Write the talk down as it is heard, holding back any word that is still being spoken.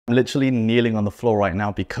I'm literally kneeling on the floor right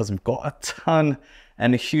now because we've got a ton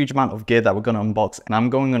and a huge amount of gear that we're going to unbox. And I'm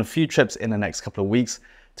going on a few trips in the next couple of weeks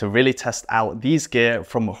to really test out these gear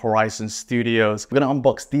from HORIZN Studios. We're going to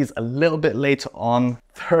unbox these a little bit later on.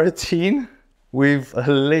 13. We've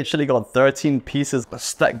literally got 13 pieces. Let's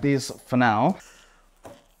stack these for now.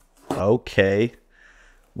 Okay.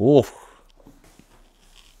 Oof.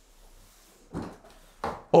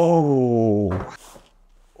 Oh.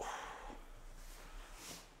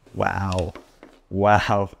 Wow.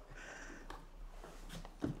 Wow.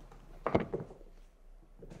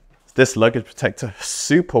 This luggage protector,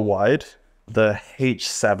 super wide. The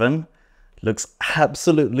H7 looks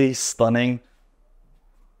absolutely stunning.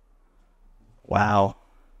 Wow.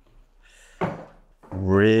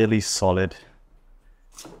 Really solid.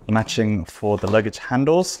 Matching for the luggage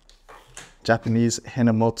handles. Japanese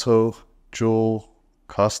Hinomoto dual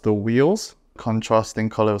caster wheels. Contrasting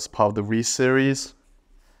color as part of the Re series.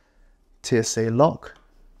 TSA lock.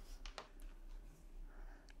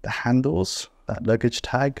 The handles, that luggage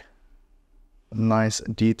tag. Nice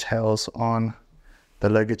details on the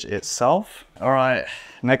luggage itself. All right,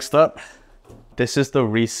 next up, this is the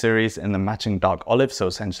Re series in the matching dark olive. So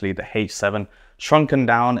essentially the H7 shrunken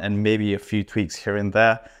down and maybe a few tweaks here and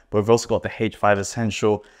there. But we've also got the H5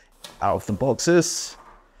 Essential out of the boxes.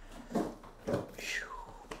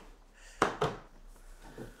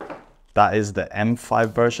 That is the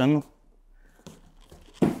M5 version.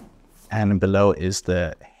 And below is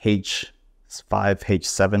the H5,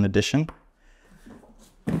 H7 edition.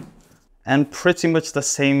 And pretty much the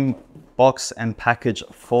same box and package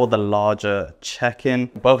for the larger check-in.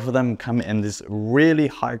 Both of them come in this really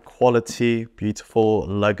high quality, beautiful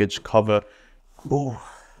luggage cover. Ooh.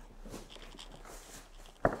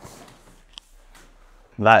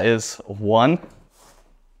 That is 1.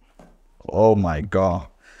 Oh my God.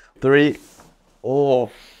 3.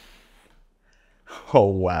 Oh. Oh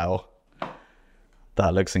wow.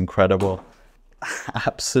 That looks incredible.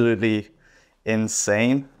 Absolutely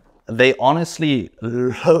insane. They honestly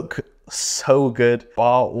look so good,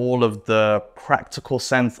 bar all of the practical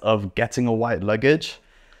sense of getting a white luggage.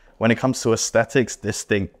 When it comes to aesthetics, this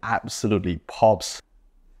thing absolutely pops.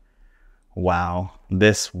 Wow,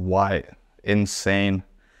 this white, insane.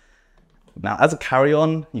 Now, as a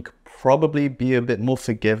carry-on, you could probably be a bit more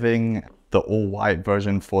forgiving. The all-white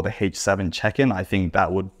version for the H7 check-in, I think that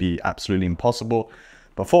would be absolutely impossible.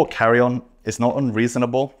 But for carry-on, it's not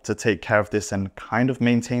unreasonable to take care of this and kind of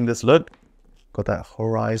maintain this look. Got that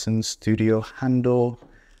HORIZN Studio handle,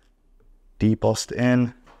 debossed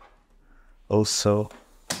in. Also,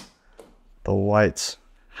 the white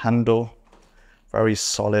handle, very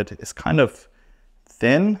solid. It's kind of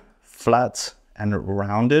thin, flat, and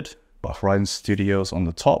rounded. But HORIZN Studios on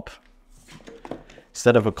the top.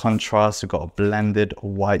 Instead of a contrast, we've got a blended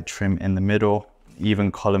white trim in the middle, even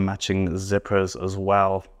color matching zippers as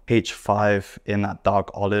well. H5 in that dark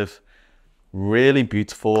olive, really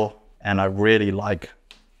beautiful. And I really like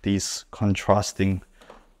these contrasting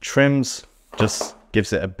trims. Just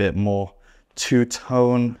gives it a bit more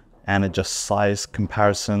two-tone and adjust size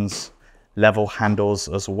comparisons. Level handles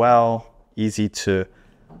as well, easy to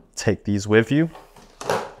take these with you.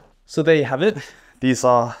 So there you have it. These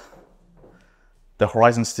are the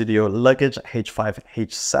HORIZN Studio Luggage H5,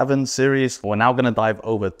 H7 series. We're now gonna dive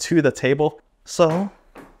over to the table. So,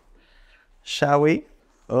 shall we?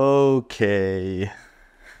 Okay.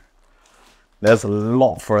 There's a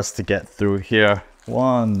lot for us to get through here.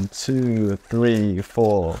 1, 2, 3,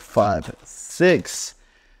 4, 5, 6,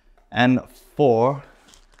 and 4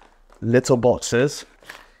 little boxes.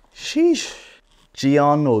 Sheesh.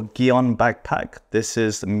 Gion or Gion backpack. This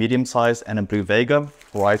is medium size and a blue Vega.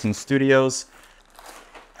 HORIZN Studios.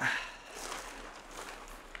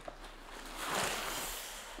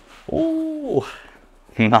 Oh,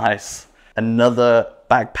 nice. Another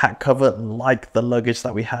backpack cover like the luggage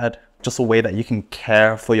that we had. Just a way that you can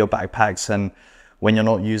care for your backpacks and when you're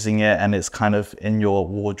not using it and it's kind of in your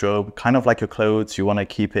wardrobe, kind of like your clothes, you want to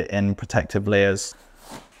keep it in protective layers.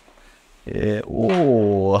 Yeah.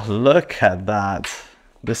 Oh, look at that.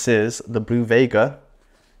 This is the Blue Vega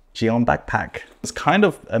Gion backpack. It's kind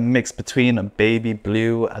of a mix between a baby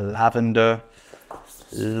blue, a lavender.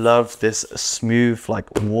 Love this smooth, like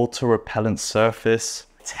water repellent surface.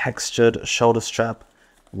 Textured shoulder strap.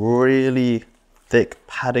 Really thick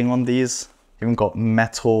padding on these. Even got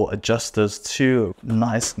metal adjusters too.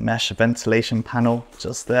 Nice mesh ventilation panel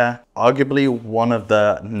just there. Arguably one of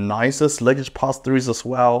the nicest luggage pass-throughs as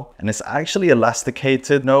well. And it's actually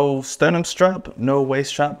elasticated. No sternum strap, no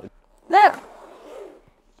waist strap. There.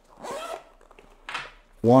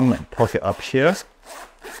 One pocket up here.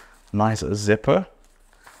 Nice zipper.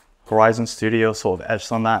 HORIZN Studio sort of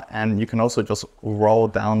etched on that. And you can also just roll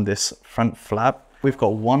down this front flap. We've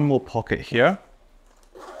got one more pocket here.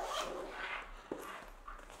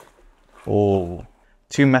 Oh,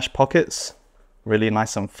 2 mesh pockets, really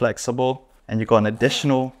nice and flexible. And you've got an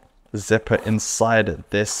additional zipper inside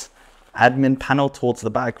this admin panel towards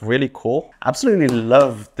the back. Really cool. Absolutely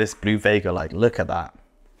love this Blue Vega. Like, look at that.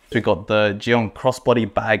 We got the Gion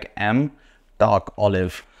crossbody bag M, dark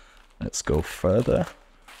olive. Let's go further.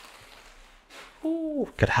 Ooh,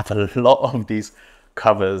 could have a lot of these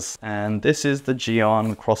covers. And this is the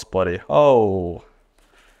Gion crossbody. Oh,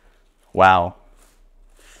 wow.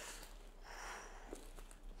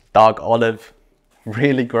 Dark olive,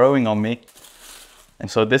 really growing on me. And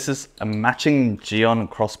so this is a matching Gion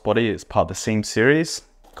crossbody. It's part of the same series.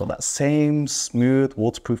 Got that same smooth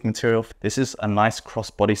waterproof material. This is a nice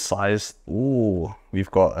crossbody size. Ooh, we've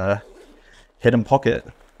got a hidden pocket,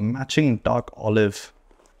 matching dark olive.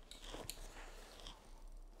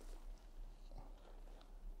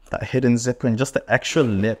 That hidden zipper and just the extra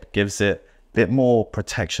lip gives it a bit more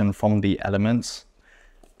protection from the elements.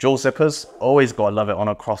 Dual zippers, always gotta love it on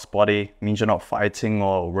a crossbody. Means you're not fighting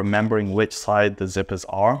or remembering which side the zippers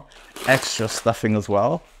are. Extra stuffing as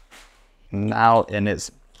well. Now in its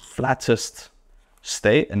flattest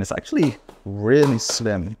state, and it's actually really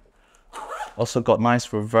slim. Also got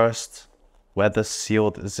nice reversed weather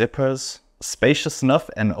sealed zippers. Spacious enough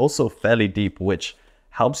and also fairly deep, which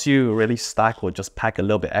helps you really stack or just pack a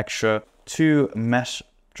little bit extra. 2 mesh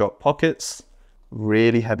drop pockets.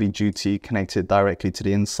 Really heavy duty, connected directly to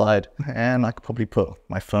the inside. And I could probably put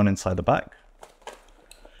my phone inside the back.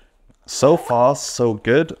 So far, so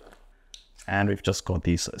good. And we've just got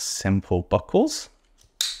these simple buckles.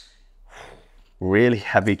 Really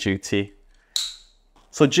heavy duty.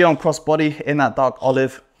 So Gion crossbody in that dark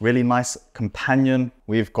olive, really nice companion.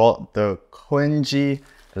 We've got the Koenji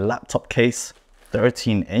laptop case,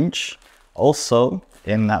 13-inch. Also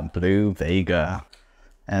in that Blue Vega.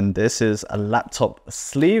 And this is a laptop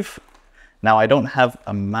sleeve. Now I don't have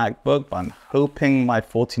a MacBook, but I'm hoping my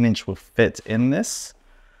 14-inch will fit in this.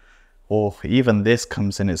 Or even this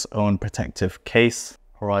comes in its own protective case.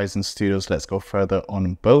 HORIZN Studios, let's go further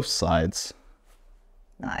on both sides.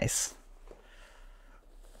 Nice.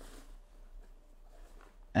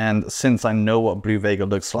 And since I know what Blue Vega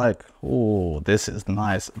looks like, oh, this is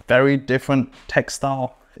nice. Very different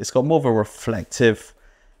textile. It's got more of a reflective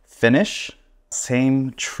finish.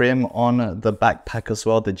 Same trim on the backpack as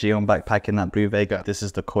well, the Gion backpack in that Blue Vega. This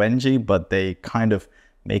is the Koenji, but they kind of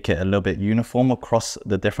make it a little bit uniform across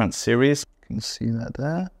the different series. You can see that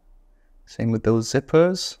there. Same with those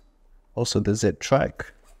zippers. Also the zip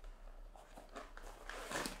track.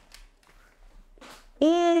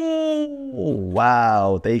 Oh,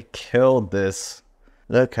 wow, they killed this.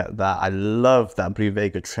 Look at that. I love that Blue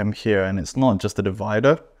Vega trim here. And it's not just a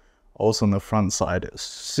divider. Also on the front side, it's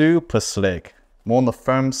super slick. More on the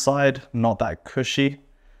firm side, not that cushy,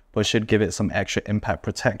 but should give it some extra impact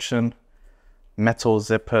protection. Metal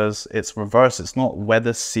zippers, it's reverse. It's not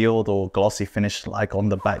weather sealed or glossy finished like on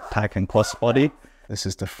the backpack and crossbody. This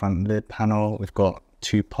is the front lid panel. We've got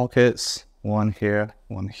 2 pockets, one here,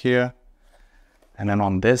 one here. And then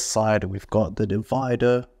on this side, we've got the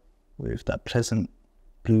divider with that pleasant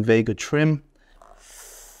Blue Vega trim.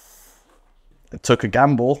 It took a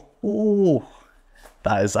gamble. Ooh,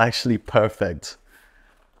 that is actually perfect.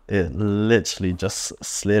 It literally just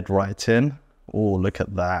slid right in. Oh, look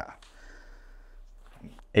at that.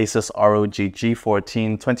 Asus ROG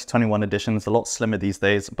G14 2021 edition. It's a lot slimmer these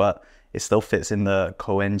days, but it still fits in the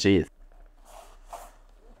Koenji.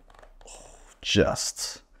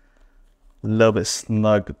 Just a little bit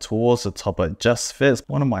snug towards the top, but it just fits.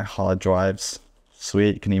 One of my hard drives.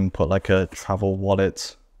 Sweet, you can even put like a travel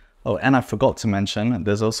wallet. Oh, and I forgot to mention,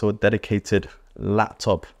 there's also a dedicated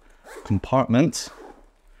laptop compartment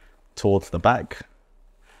towards the back.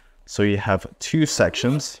 So you have 2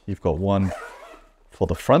 sections. You've got one for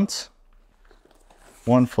the front,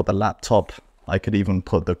 one for the laptop. I could even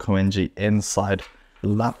put the Koenji inside the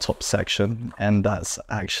laptop section, and that's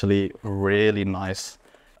actually really nice.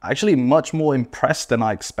 Actually much more impressed than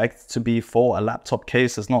I expected to be for a laptop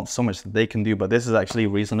case. There's not so much that they can do, but this is actually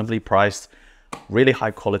reasonably priced. Really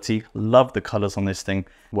high quality. Love the colors on this thing.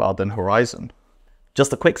 Well done, HORIZN.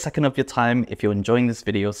 Just a quick second of your time. If you're enjoying this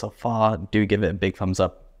video so far, do give it a big thumbs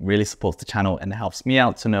up. Really supports the channel and helps me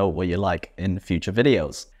out to know what you like in future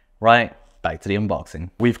videos. Right, back to the unboxing.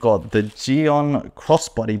 We've got the Gion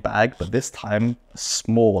crossbody bag, but this time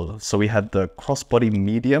small. So we had the crossbody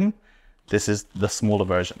medium. This is the smaller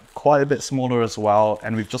version. Quite a bit smaller as well.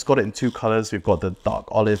 And we've just got it in 2 colors. We've got the dark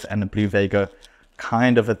olive and the Blue Vega.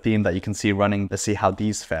 Kind of a theme that you can see running. Let's see how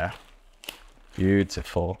these fare.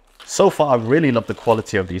 Beautiful. So far, I really love the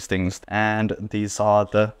quality of these things. And these are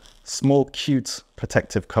the small, cute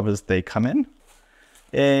protective covers they come in.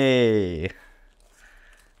 Hey,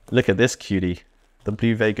 look at this cutie. The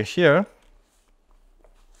Blue Vega here.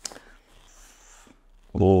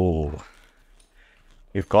 Oh,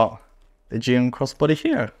 we've got the Gion crossbody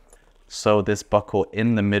here. So this buckle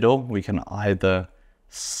in the middle, we can either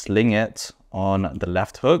sling it on the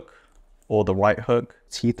left hook or the right hook.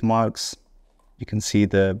 Teeth marks. You can see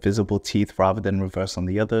the visible teeth rather than reverse on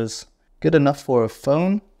the others. Good enough for a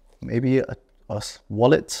phone, maybe a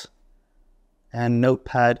wallet and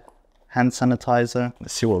notepad, hand sanitizer.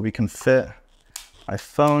 Let's see what we can fit. My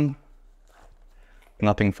phone.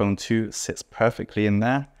 Nothing Phone 2 sits perfectly in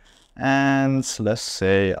there. And let's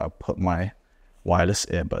say I'll put my wireless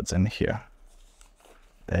earbuds in here.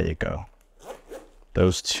 There you go.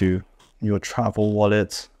 Those two. Your travel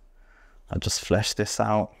wallet. I'll just flesh this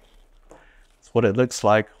out. It's what it looks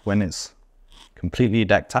like when it's completely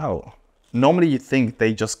decked out. Normally you think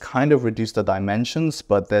they just kind of reduce the dimensions,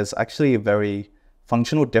 but there's actually very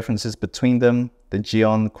functional differences between them. The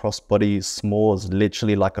Gion crossbody is small, is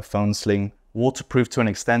literally like a phone sling. Waterproof to an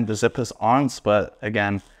extent, the zippers aren't, but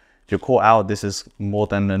again, if you're caught out, this is more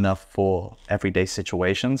than enough for everyday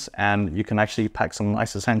situations, and you can actually pack some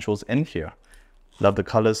nice essentials in here. Love the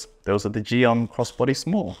colors. Those are the Gion crossbody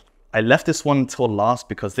small. I left this one until last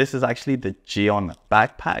because this is actually the Gion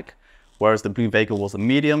backpack, whereas the Blue Vega was a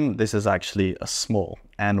medium. This is actually a small.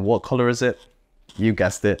 And what color is it? You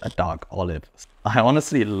guessed it, a dark olive. I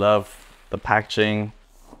honestly love the packaging.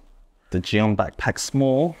 The Gion backpack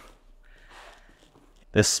small.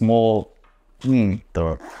 This small,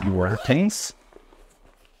 the wrappings.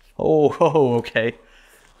 Oh, okay.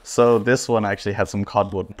 So this one actually has some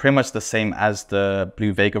cardboard, pretty much the same as the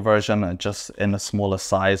Blue Vega version, just in a smaller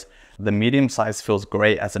size. The medium size feels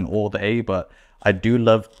great as an all day, but I do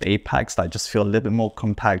love day packs that just feel a little bit more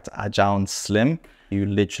compact, agile, and slim. You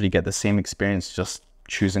literally get the same experience, just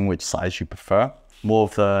choosing which size you prefer. More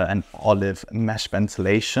of an olive mesh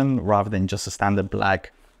ventilation rather than just a standard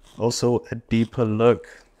black. Also a deeper look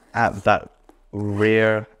at that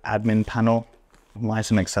rear admin panel.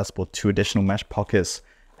 Nice and accessible, 2 additional mesh pockets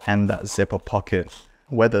and that zipper pocket.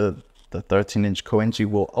 Whether the 13-inch Koenji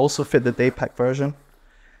will also fit the daypack version?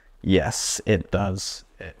 Yes, it does.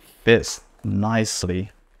 It fits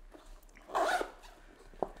nicely.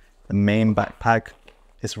 The main backpack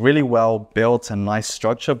is really well built and nice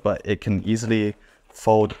structure, but it can easily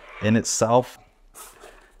fold in itself.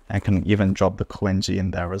 And can even drop the Koenji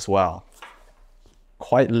in there as well.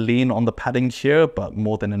 Quite lean on the padding here, but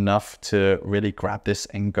more than enough to really grab this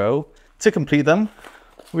and go. To complete them,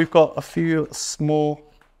 we've got a few small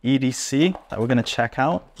EDC that we're gonna check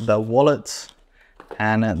out. The wallet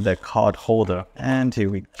and the card holder. And here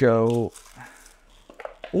we go.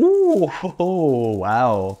 Ooh,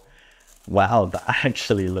 wow. Wow, that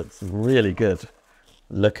actually looks really good.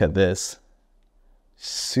 Look at this.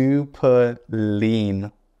 Super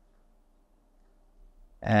lean.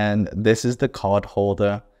 And this is the card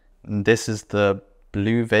holder. This is the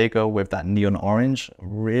Blue Vega with that neon orange.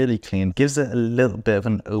 Really clean. Gives it a little bit of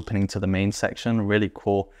an opening to the main section. Really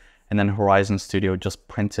cool. And then HORIZN Studio just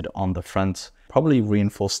printed on the front. Probably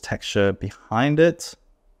reinforced texture behind it.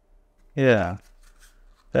 Yeah,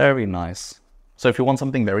 very nice. So if you want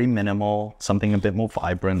something very minimal, something a bit more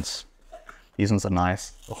vibrant, these ones are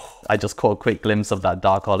nice. Oh, I just caught a quick glimpse of that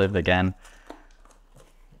dark olive again.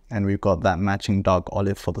 And we've got that matching dark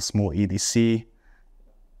olive for the small EDC.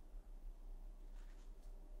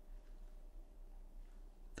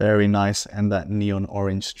 Very nice, and that neon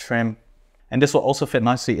orange trim. And this will also fit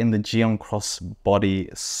nicely in the Gion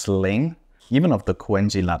crossbody sling. Even of the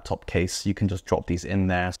Koenji laptop case, you can just drop these in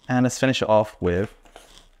there. And let's finish it off with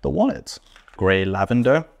the wallet. Gray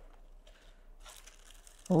lavender.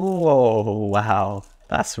 Oh, wow.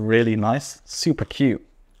 That's really nice. Super cute.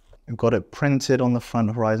 We've got it printed on the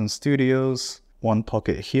front, HORIZN Studios. One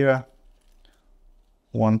pocket here.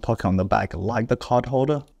 One pocket on the back like the card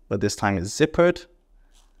holder, but this time it's zippered.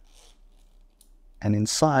 And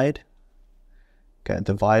inside, get a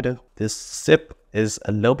divider. This zip is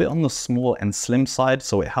a little bit on the small and slim side,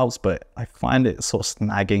 so it helps, but I find it sort of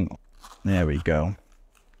snagging. There we go.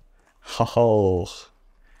 Oh,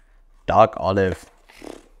 dark olive.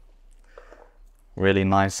 Really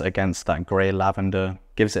nice against that gray lavender.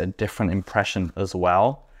 Gives it a different impression as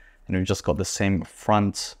well. And we've just got the same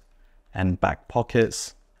front and back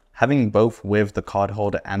pockets. Having both with the card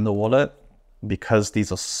holder and the wallet, because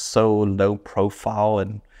these are so low profile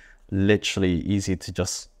and literally easy to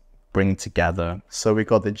just bring together. So we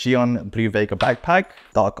got the Gion Blue Vega backpack,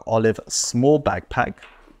 dark olive small backpack,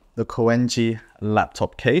 the Koenji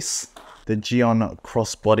laptop case, the Gion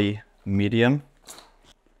crossbody medium,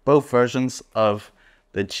 both versions of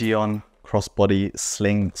the Gion crossbody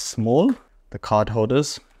sling small, the card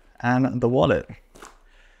holders, and the wallet.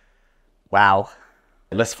 Wow.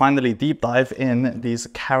 Let's finally deep dive in these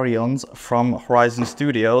carry-ons from Horizn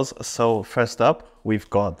Studios. So first up, we've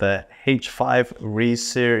got the H5 Re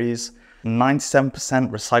series, 97%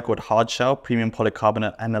 recycled hardshell, premium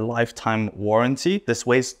polycarbonate, and a lifetime warranty. This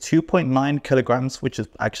weighs 2.9 kilograms, which is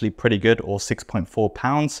actually pretty good, or 6.4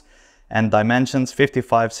 pounds. And dimensions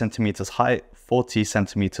 55 centimeters height, 40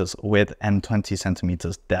 centimeters width, and 20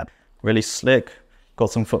 centimeters depth. Really slick.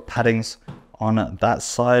 Got some foot paddings on that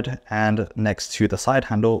side, and next to the side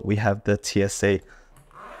handle, we have the TSA.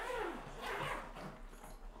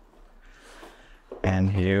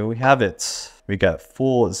 And here we have it. We get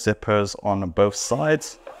 4 zippers on both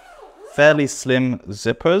sides, fairly slim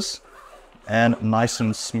zippers, and nice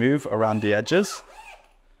and smooth around the edges.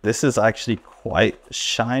 This is actually quite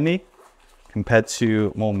shiny compared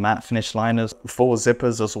to more matte finish liners. 4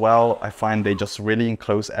 zippers as well. I find they just really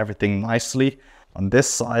enclose everything nicely. On this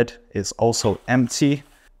side, it's also empty.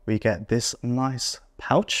 We get this nice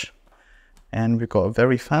pouch, and we've got a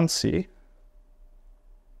very fancy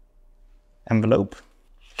envelope.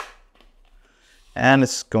 And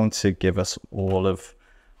it's going to give us all of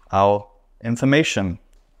our information.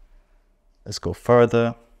 Let's go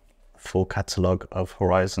further. Full catalog of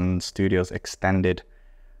Horizn Studios extended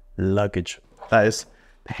luggage. That is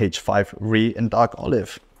the H5 Re in dark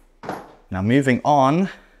olive. Now moving on.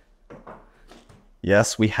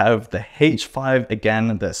 Yes, we have the H5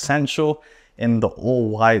 again, the Essential in the all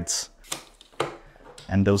white.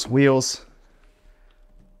 And those wheels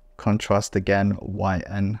contrast again, white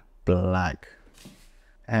and black.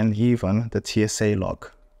 And even the TSA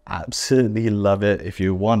lock. Absolutely love it. If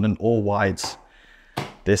you want an all white,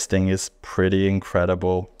 this thing is pretty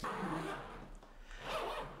incredible.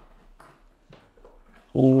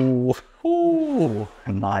 Ooh, ooh,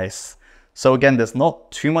 nice. So again, there's not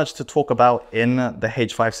too much to talk about in the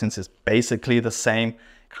H5 since it's basically the same.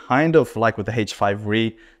 Kind of like with the H5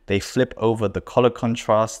 Re, they flip over the color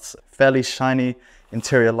contrasts, fairly shiny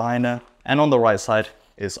interior liner, and on the right side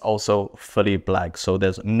is also fully black. So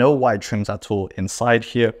there's no white trims at all inside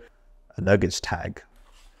here. A luggage tag.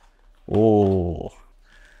 Oh,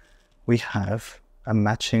 we have a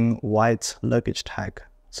matching white luggage tag.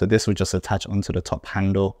 So this will just attach onto the top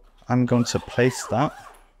handle. I'm going to place that.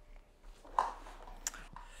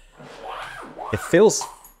 It feels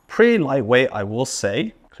pretty lightweight, I will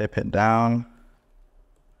say. Clip it down.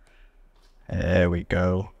 There we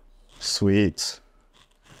go. Sweet.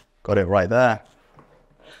 Got it right there.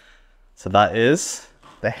 So that is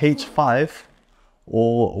the H5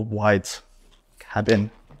 all white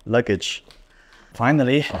cabin luggage.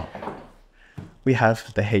 Finally, we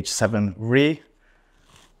have the H7 Re.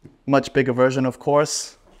 Much bigger version, of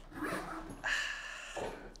course.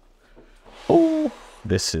 Oh,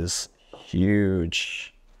 this is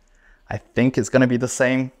huge. I think it's going to be the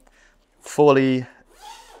same. Fully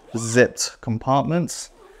zipped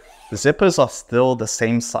compartments. The zippers are still the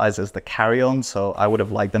same size as the carry-on, so I would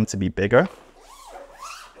have liked them to be bigger.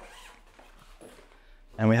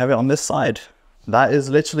 And we have it on this side. That is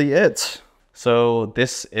literally it. So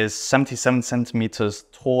this is 77 centimeters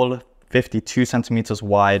tall, 52 centimeters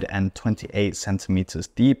wide, and 28 centimeters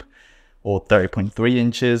deep, or 30.3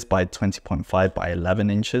 inches by 20.5 by 11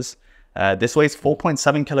 inches. This weighs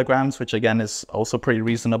 4.7 kilograms, which again is also pretty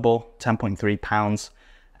reasonable, 10.3 pounds,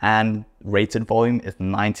 and rated volume is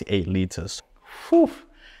 98 liters. Whew.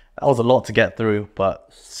 That was a lot to get through,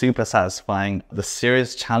 but super satisfying. The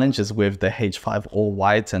serious challenge is with the H5 all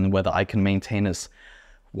white and whether I can maintain its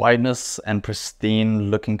wideness and pristine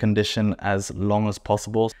looking condition as long as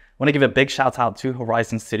possible. I want to give a big shout out to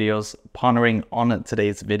Horizn Studios partnering on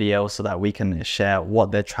today's video so that we can share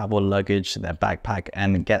what their travel luggage, their backpack,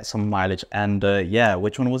 and get some mileage. And yeah,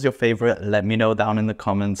 which one was your favorite? Let me know down in the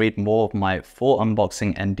comments. Read more of my full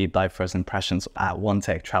unboxing and deep dive first impressions at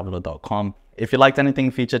onetechtraveler.com. If you liked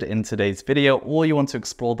anything featured in today's video, or you want to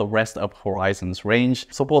explore the rest of Horizon's range,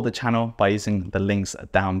 support the channel by using the links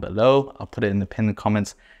down below. I'll put it in the pinned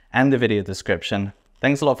comments and the video description.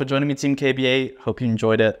 Thanks a lot for joining me, Team KBA. Hope you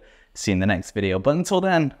enjoyed it. See you in the next video. But until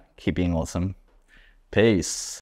then, keep being awesome. Peace.